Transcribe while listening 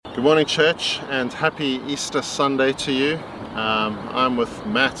Good morning, church, and happy Easter Sunday to you. I'm with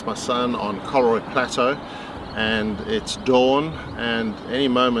Matt, my son, on Colroy Plateau, and it's dawn, and any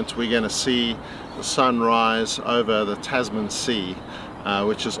moment we're going to see the sun rise over the Tasman Sea,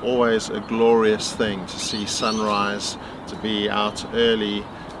 which is always a glorious thing to see sunrise, to be out early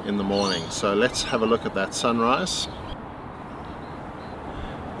in the morning. So let's have a look at that sunrise.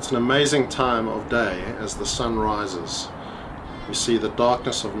 It's an amazing time of day as the sun rises. We see the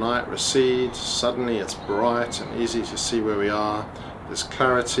darkness of night recede. Suddenly it's bright and easy to see where we are. There's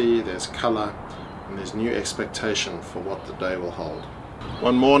clarity, there's colour, and there's new expectation for what the day will hold.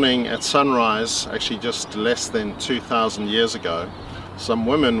 One morning at sunrise, actually just less than 2,000 years ago, some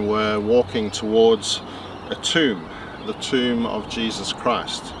women were walking towards a tomb, the tomb of Jesus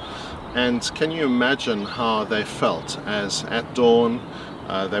Christ. And can you imagine how they felt as at dawn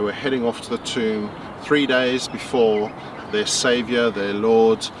they were heading off to the tomb 3 days before their Saviour, their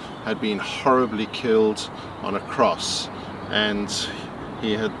Lord, had been horribly killed on a cross, and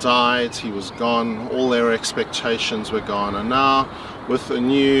he had died, he was gone, all their expectations were gone, and now with a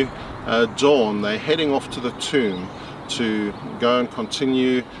new dawn they're heading off to the tomb to go and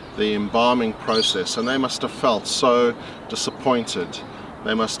continue the embalming process. And they must have felt so disappointed,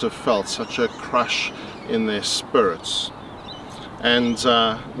 they must have felt such a crush in their spirits. And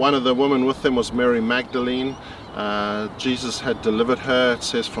one of the women with them was Mary Magdalene. Jesus had delivered her, it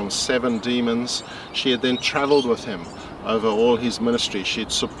says, from 7 demons. She had then traveled with him over all his ministry. She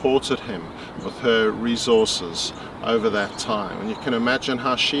had supported him with her resources over that time. And you can imagine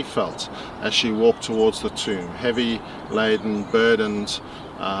how she felt as she walked towards the tomb, heavy laden, burdened,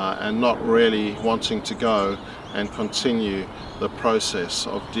 and not really wanting to go and continue the process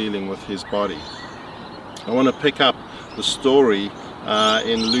of dealing with his body. I want to pick up the story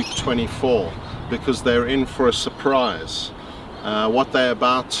in Luke 24, because they're in for a surprise. What they're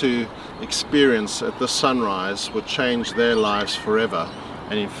about to experience at the sunrise would change their lives forever,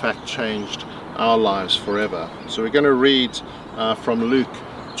 and in fact changed our lives forever. So we're going to read from Luke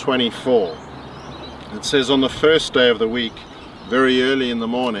 24. It says, on the first day of the week, very early in the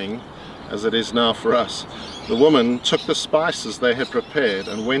morning, as it is now for us, the woman took the spices they had prepared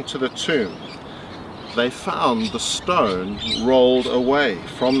and went to the tomb. They found the stone rolled away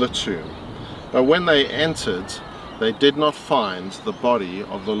from the tomb, but when they entered, they did not find the body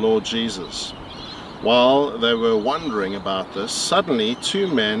of the Lord Jesus. While they were wondering about this, suddenly 2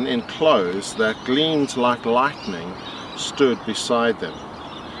 men in clothes that gleamed like lightning stood beside them.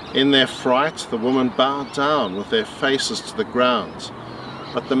 In their fright, the woman bowed down with their faces to the ground.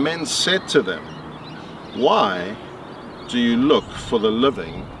 But the men said to them, "Why do you look for the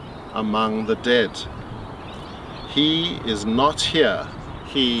living among the dead? He is not here,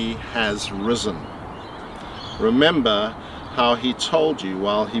 he has risen. Remember how he told you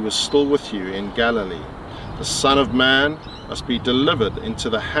while he was still with you in Galilee. The Son of Man must be delivered into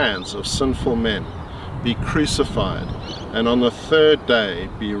the hands of sinful men, be crucified, and on the 3rd day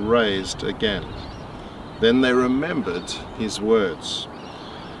be raised again." Then they remembered his words.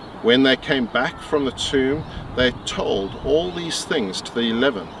 When they came back from the tomb, they told all these things to the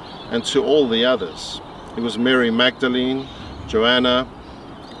 11 and to all the others. It was Mary Magdalene, Joanna,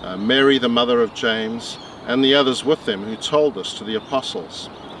 Mary the mother of James, and the others with them who told this to the apostles.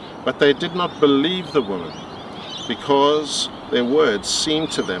 But they did not believe the woman, because their words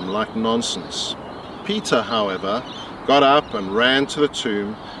seemed to them like nonsense. Peter, however, got up and ran to the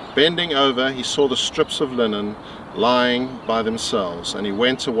tomb. Bending over, he saw the strips of linen lying by themselves, and he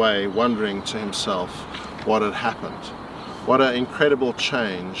went away wondering to himself what had happened. What an incredible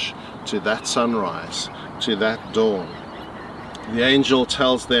change to that sunrise, to that dawn. The angel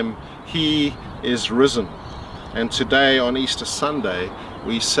tells them he is risen, and today on Easter Sunday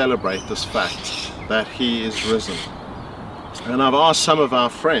we celebrate this fact that he is risen. And I've asked some of our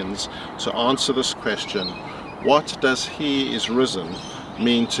friends to answer this question: what does he is risen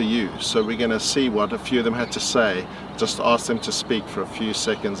mean to you? So we're going to see what a few of them had to say. Just ask them to speak for a few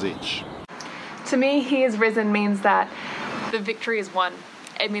seconds each. To me, he is risen means that the victory is won.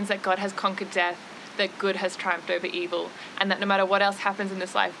 It means that God has conquered death, that good has triumphed over evil, and that no matter what else happens in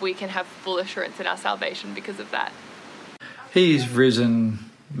this life, we can have full assurance in our salvation because of that. He is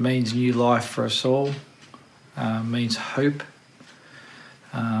risen means new life for us all, means hope,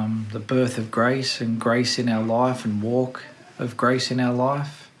 the birth of grace and grace in our life and walk of grace in our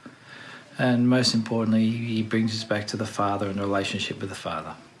life. And most importantly, he brings us back to the Father and the relationship with the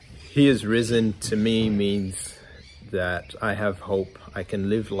Father. He is risen to me means that I have hope. I can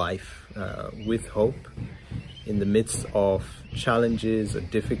live life with hope in the midst of challenges or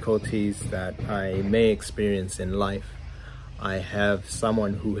difficulties that I may experience in life. I have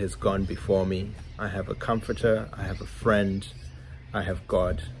someone who has gone before me. I have a comforter, I have a friend, I have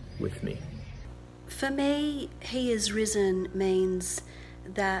God with me. For me, He is risen means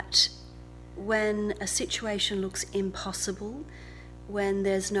that when a situation looks impossible, when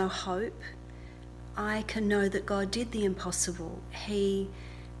there's no hope, I can know that God did the impossible. He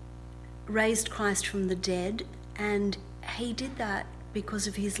raised Christ from the dead, and He did that because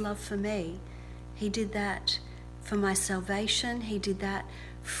of His love for me. He did that for my salvation. He did that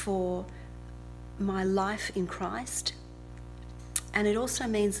for my life in Christ. And it also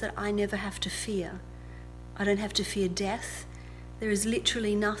means that I never have to fear. I don't have to fear death. There is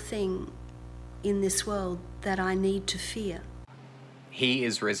literally nothing in this world that I need to fear. He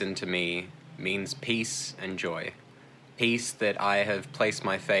is risen to me means peace and joy. Peace that I have placed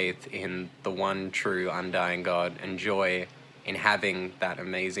my faith in the one true undying God, and joy in having that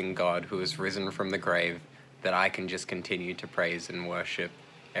amazing God who is risen from the grave that I can just continue to praise and worship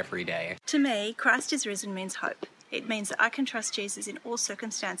every day. To me, Christ is risen means hope. It means that I can trust Jesus in all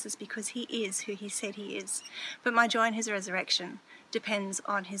circumstances because He is who He said He is. But my joy in His resurrection depends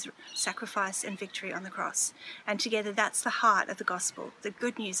on His sacrifice and victory on the cross. And together that's the heart of the gospel, the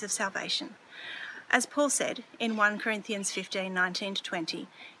good news of salvation. As Paul said in 1 Corinthians 15:19-20,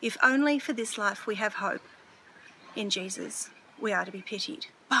 if only for this life we have hope in Jesus, we are to be pitied.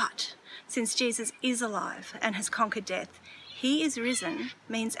 But since Jesus is alive and has conquered death, He is risen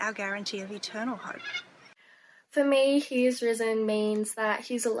means our guarantee of eternal hope. For me, He is risen means that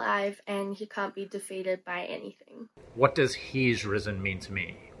He's alive and He can't be defeated by anything. What does He is risen mean to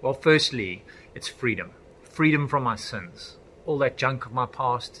me? Well, firstly, it's freedom. Freedom from my sins. All that junk of my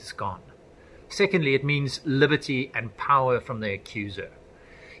past is gone. Secondly, it means liberty and power from the accuser.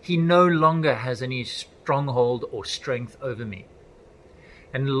 He no longer has any stronghold or strength over me.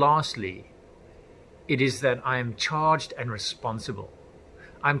 And lastly, it is that I am charged and responsible.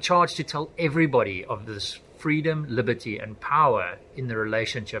 I'm charged to tell everybody of this freedom, liberty, and power in the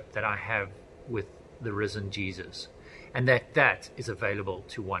relationship that I have with the risen Jesus, and that is available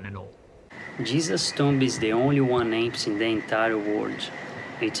to one and all. Jesus' tomb is the only one empty in the entire world.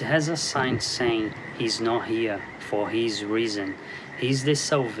 It has a sign saying He's not here, for He is risen. He is the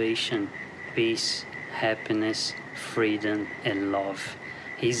salvation, peace, happiness, freedom, and love.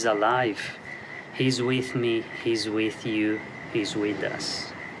 He's alive. He's with me, He's with you, He's with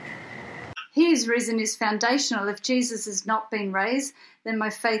us. He is risen is foundational. If Jesus has not been raised, then my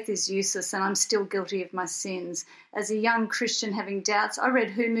faith is useless and I'm still guilty of my sins. As a young Christian having doubts, I read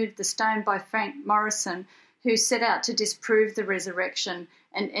Who Moved the Stone by Frank Morrison, who set out to disprove the resurrection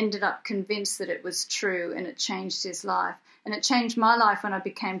and ended up convinced that it was true, and it changed his life. And it changed my life when I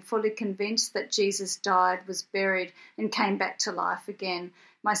became fully convinced that Jesus died, was buried, and came back to life again.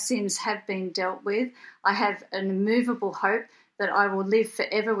 My sins have been dealt with. I have an immovable hope that I will live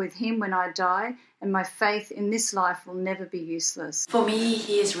forever with Him when I die, and my faith in this life will never be useless. For me,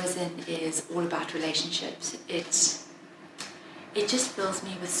 He is risen is all about relationships. It just fills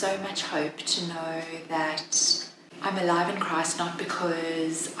me with so much hope to know that I'm alive in Christ, not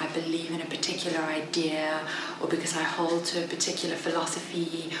because I believe in a particular idea or because I hold to a particular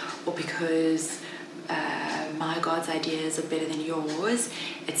philosophy or because my God's ideas are better than yours.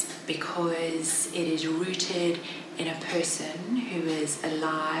 It's because it is rooted in a person who is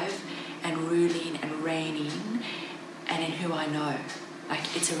alive and ruling and reigning and in who I know.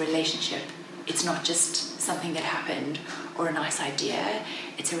 Like, it's a relationship. It's not just something that happened or a nice idea.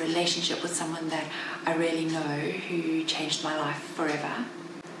 It's a relationship with someone that I really know who changed my life forever.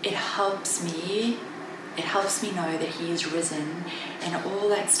 It helps me know that He is risen, and all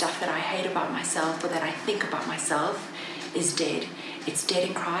that stuff that I hate about myself or that I think about myself is dead. It's dead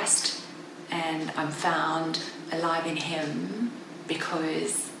in Christ, and I'm found alive in Him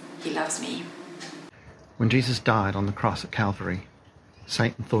because He loves me. When Jesus died on the cross at Calvary,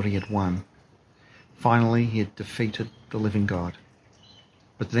 Satan thought he had won. Finally, he had defeated the living God.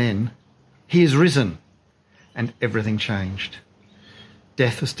 But then, He is risen, and everything changed.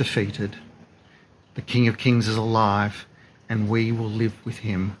 Death is defeated. The King of Kings is alive, and we will live with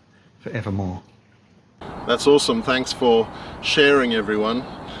Him forevermore. That's awesome. Thanks for sharing, everyone.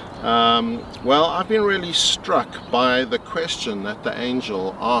 Well, I've been really struck by the question that the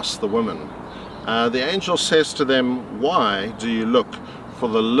angel asked the women. The angel says to them, "Why do you look for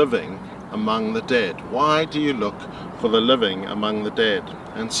the living among the dead? Why do you look for the living among the dead?"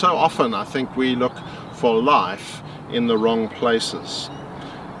 And so often I think we look for life in the wrong places.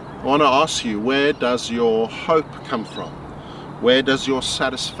 I want to ask you, where does your hope come from? Where does your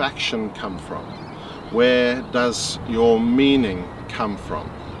satisfaction come from? Where does your meaning come from?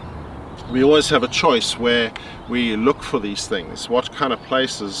 We always have a choice where we look for these things. What kind of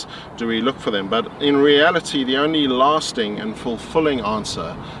places do we look for them? But in reality, the only lasting and fulfilling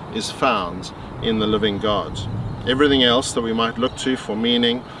answer is found in the living God. Everything else that we might look to for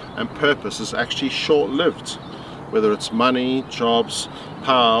meaning and purpose is actually short-lived. Whether it's money, jobs,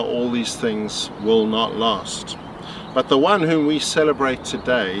 power, all these things will not last. But the one whom we celebrate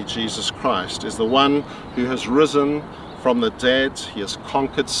today, Jesus Christ, is the one who has risen from the dead. He has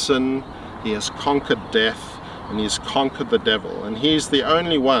conquered sin, he has conquered death, and he has conquered the devil. And he is the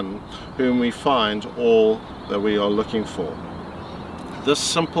only one whom we find all that we are looking for. This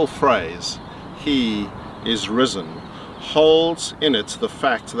simple phrase, "He is risen," holds in it the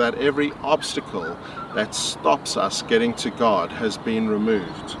fact that every obstacle that stops us getting to God has been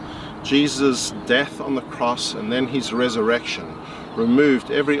removed. Jesus' death on the cross and then his resurrection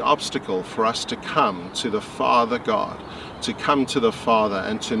removed every obstacle for us to come to the Father God, to come to the Father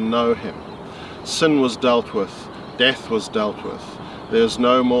and to know him. Sin was dealt with, death was dealt with. There's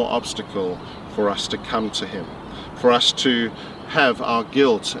no more obstacle for us to come to him, for us to have our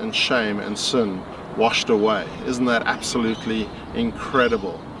guilt and shame and sin washed away. Isn't that absolutely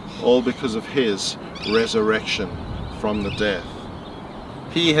incredible? All because of his resurrection from the dead.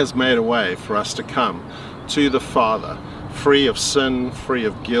 He has made a way for us to come to the Father, free of sin, free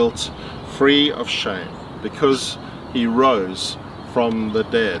of guilt, free of shame. Because he rose from the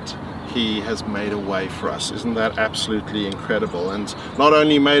dead, he has made a way for us. Isn't that absolutely incredible? And not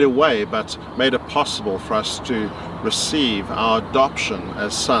only made a way, but made it possible for us to receive our adoption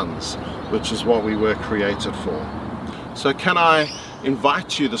as sons, which is what we were created for. So can I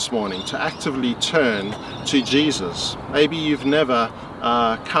invite you this morning to actively turn to Jesus? Maybe you've never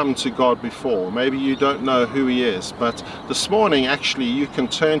come to God before. Maybe you don't know who he is, but this morning actually you can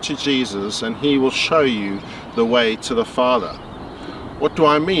turn to Jesus and he will show you the way to the Father. What do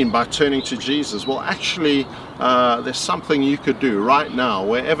I mean by turning to Jesus? Well, actually there's something you could do right now,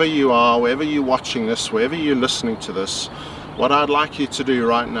 wherever you are, wherever you're watching this, wherever you're listening to this. What I'd like you to do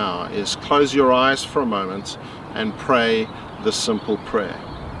right now is close your eyes for a moment and pray this simple prayer.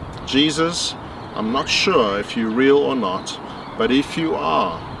 Jesus, I'm not sure if you're real or not, but if you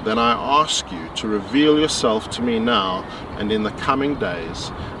are, then I ask you to reveal yourself to me now and in the coming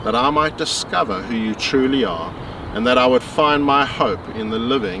days, that I might discover who you truly are, and that I would find my hope in the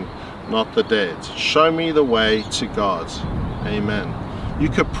living, not the dead. Show me the way to God. Amen. You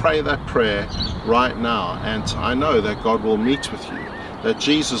could pray that prayer right now, and I know that God will meet with you, that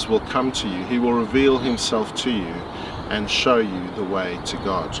Jesus will come to you, he will reveal himself to you and show you the way to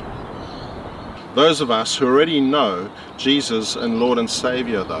God. Those of us who already know Jesus and Lord and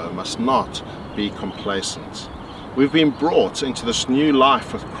Savior, though, must not be complacent. We've been brought into this new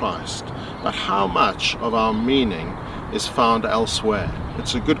life with Christ, but how much of our meaning is found elsewhere?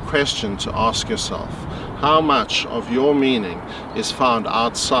 It's a good question to ask yourself. How much of your meaning is found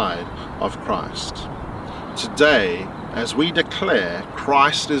outside of Christ? Today, as we declare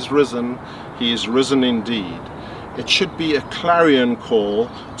Christ is risen, he is risen indeed, it should be a clarion call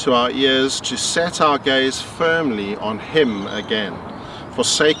to our ears to set our gaze firmly on him again,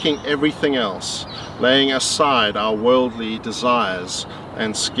 forsaking everything else, laying aside our worldly desires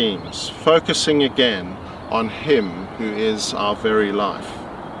and schemes, focusing again on him who is our very life.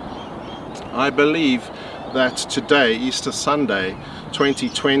 I believe that today, Easter Sunday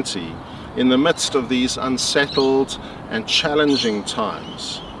 2020, in the midst of these unsettled and challenging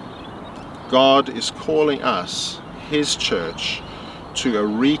times, God is calling us, his church, to a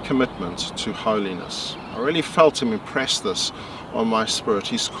recommitment to holiness. I really felt him impress this on my spirit.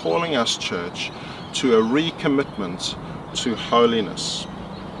 He's calling us, church, to a recommitment to holiness.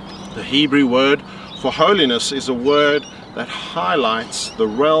 The Hebrew word for holiness is a word that highlights the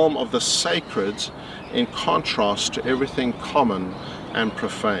realm of the sacred in contrast to everything common and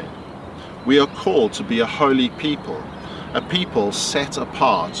profane. We are called to be a holy people, a people set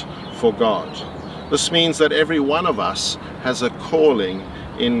apart for God. This means that every one of us has a calling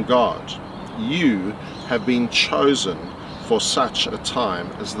in God. You have been chosen for such a time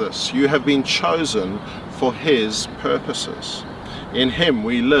as this. You have been chosen for his purposes. In him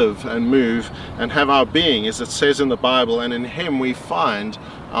we live and move and have our being, as it says in the Bible, and in him we find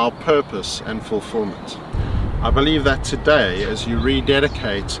our purpose and fulfillment. I believe that today, as you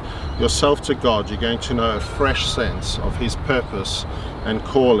rededicate yourself to God, you're going to know a fresh sense of his purpose and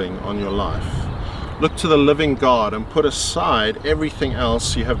calling on your life. Look to the living God and put aside everything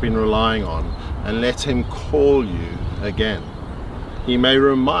else you have been relying on and let him call you again. He may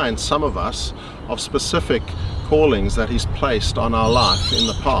remind some of us of specific callings that he's placed on our life in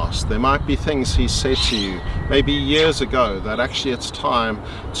the past. There might be things he said to you maybe years ago that actually it's time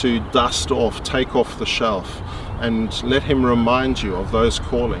to dust off, take off the shelf, and let him remind you of those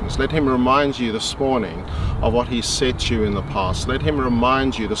callings. Let him remind you this morning of what he said to you in the past. Let him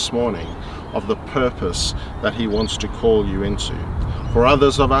remind you this morning of the purpose that he wants to call you into. For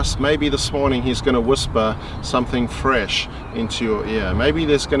others of us, maybe this morning he's going to whisper something fresh into your ear. Maybe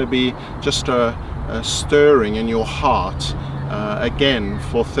there's going to be just a stirring in your heart again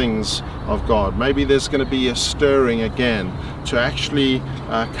for things of God. Maybe there's going to be a stirring again to actually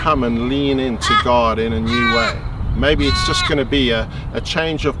come and lean into God in a new way. Maybe it's just going to be a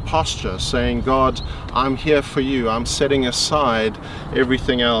change of posture, saying, God, I'm here for you. I'm setting aside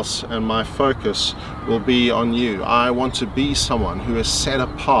everything else and my focus will be on you. I want to be someone who is set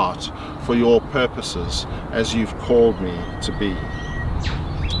apart for your purposes as you've called me to be.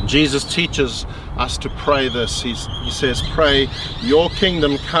 Jesus teaches us to pray this. He says, pray, your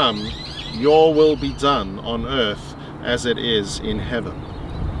kingdom come, your will be done on earth as it is in heaven.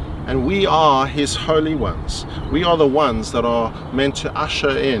 And we are his holy ones. We are the ones that are meant to usher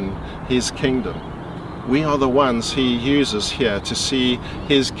in his kingdom. We are the ones he uses here to see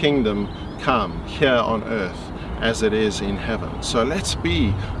his kingdom come here on earth as it is in heaven. So let's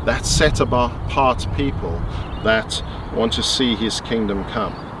be that set apart people that want to see his kingdom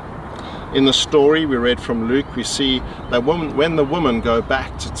come. In the story we read from Luke, we see that when the women go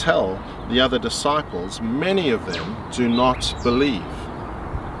back to tell the other disciples, many of them do not believe.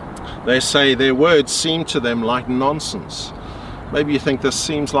 They say their words seem to them like nonsense. Maybe you think this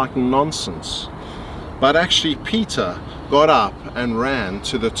seems like nonsense. But actually Peter got up and ran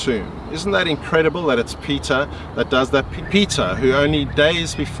to the tomb. Isn't that incredible that it's Peter that does that? Peter, who only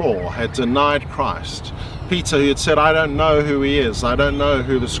days before had denied Christ. Peter, who had said, I don't know who he is. I don't know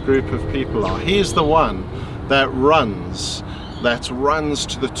who this group of people are. He is the one that runs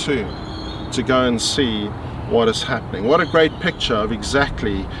to the tomb to go and see what is happening. What a great picture of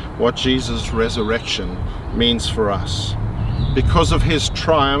exactly what Jesus' resurrection means for us. Because of his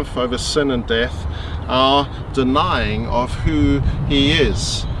triumph over sin and death, our denying of who he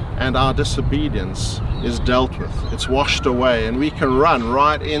is and our disobedience is dealt with. It's washed away and we can run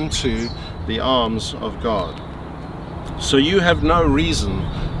right into the arms of God. So you have no reason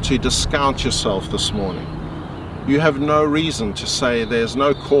to discount yourself this morning. You have no reason to say there's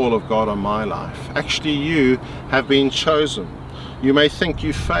no call of God on my life. Actually, you have been chosen. You may think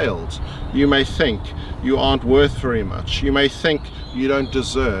you failed. You may think you aren't worth very much. You may think you don't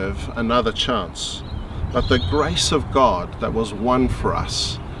deserve another chance. But the grace of God that was won for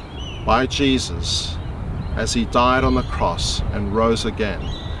us by Jesus as he died on the cross and rose again,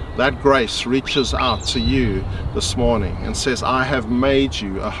 that grace reaches out to you this morning and says, I have made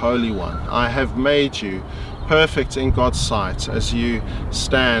you a holy one. I have made you perfect in God's sight as you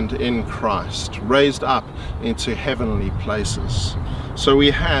stand in Christ, raised up into heavenly places. So we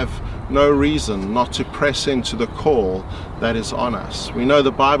have no reason not to press into the call that is on us. We know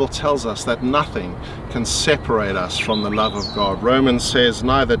the Bible tells us that nothing can separate us from the love of God. Romans says,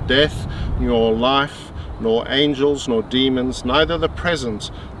 neither death nor life, nor angels, nor demons, neither the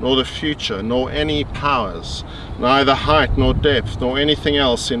present, nor the future, nor any powers, neither height nor depth, nor anything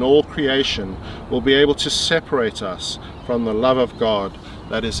else in all creation will be able to separate us from the love of God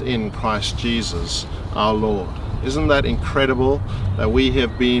that is in Christ Jesus our Lord. Isn't that incredible that we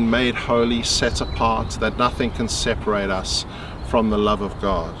have been made holy, set apart, that nothing can separate us from the love of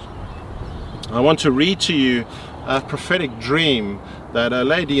God? I want to read to you a prophetic dream that a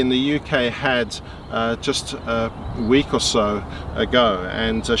lady in the UK had just a week or so ago,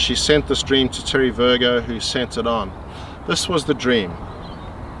 and she sent this dream to Terry Virgo, who sent it on. This was the dream.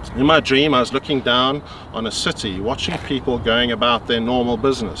 In my dream, I was looking down on a city, watching people going about their normal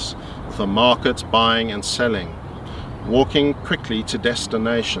business, with a market, buying and selling, walking quickly to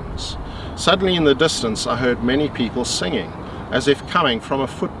destinations. Suddenly in the distance, I heard many people singing, as if coming from a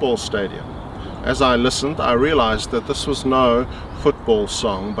football stadium. As I listened, I realized that this was no football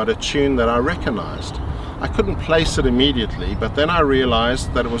song, but a tune that I recognized. I couldn't place it immediately, but then I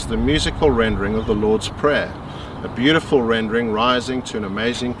realized that it was the musical rendering of the Lord's Prayer, a beautiful rendering rising to an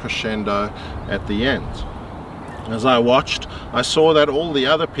amazing crescendo at the end. As I watched, I saw that all the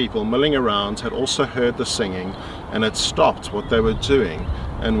other people milling around had also heard the singing and had stopped what they were doing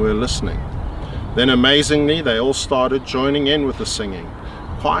and were listening. Then amazingly, they all started joining in with the singing,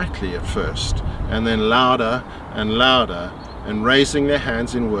 quietly at first, and then louder and louder, and raising their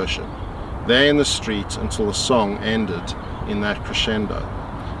hands in worship, there in the street until the song ended in that crescendo.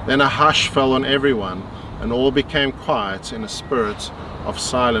 Then a hush fell on everyone, and all became quiet in a spirit of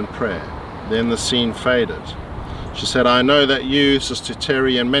silent prayer. Then the scene faded. She said, I know that you, Sister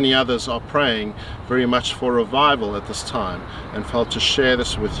Terry, and many others are praying very much for revival at this time, and felt to share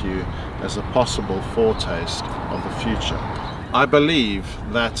this with you as a possible foretaste of the future. I believe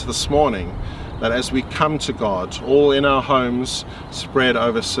that this morning, that as we come to God, all in our homes spread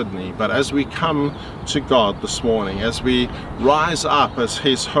over Sydney, but as we come to God this morning, as we rise up as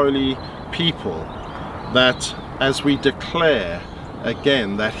His holy people, that as we declare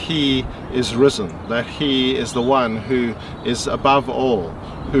again that He is risen, that He is the one who is above all,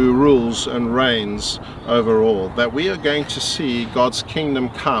 who rules and reigns over all, that we are going to see God's kingdom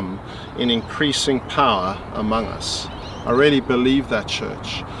come in increasing power among us. I really believe that,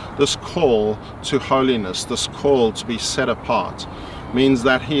 church. This call to holiness, this call to be set apart, means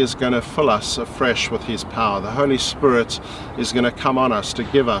that He is going to fill us afresh with His power. The Holy Spirit is going to come on us to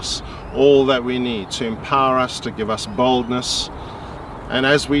give us all that we need, to empower us, to give us boldness. And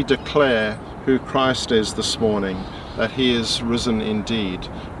as we declare who Christ is this morning, that He is risen indeed,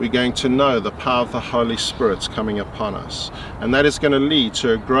 we're going to know the power of the Holy Spirit's coming upon us. And that is going to lead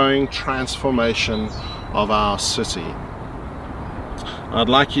to a growing transformation of our city. I'd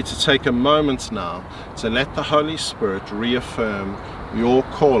like you to take a moment now to let the Holy Spirit reaffirm your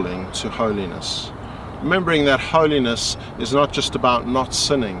calling to holiness. Remembering that holiness is not just about not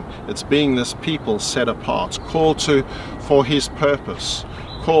sinning, it's being this people set apart, called to for His purpose,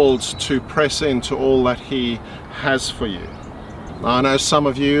 called to press into all that He has for you. Now, I know some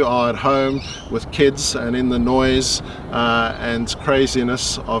of you are at home with kids and in the noise and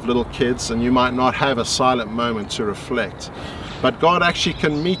craziness of little kids, and you might not have a silent moment to reflect. But God actually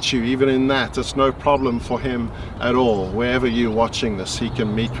can meet you even in that. It's no problem for Him at all. Wherever you're watching this, He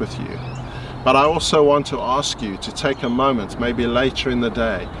can meet with you. But I also want to ask you to take a moment, maybe later in the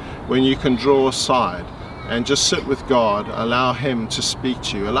day, when you can draw aside and just sit with God, allow Him to speak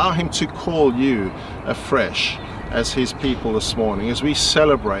to you, allow Him to call you afresh as His people this morning. As we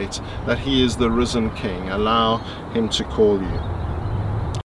celebrate that He is the risen King, allow Him to call you.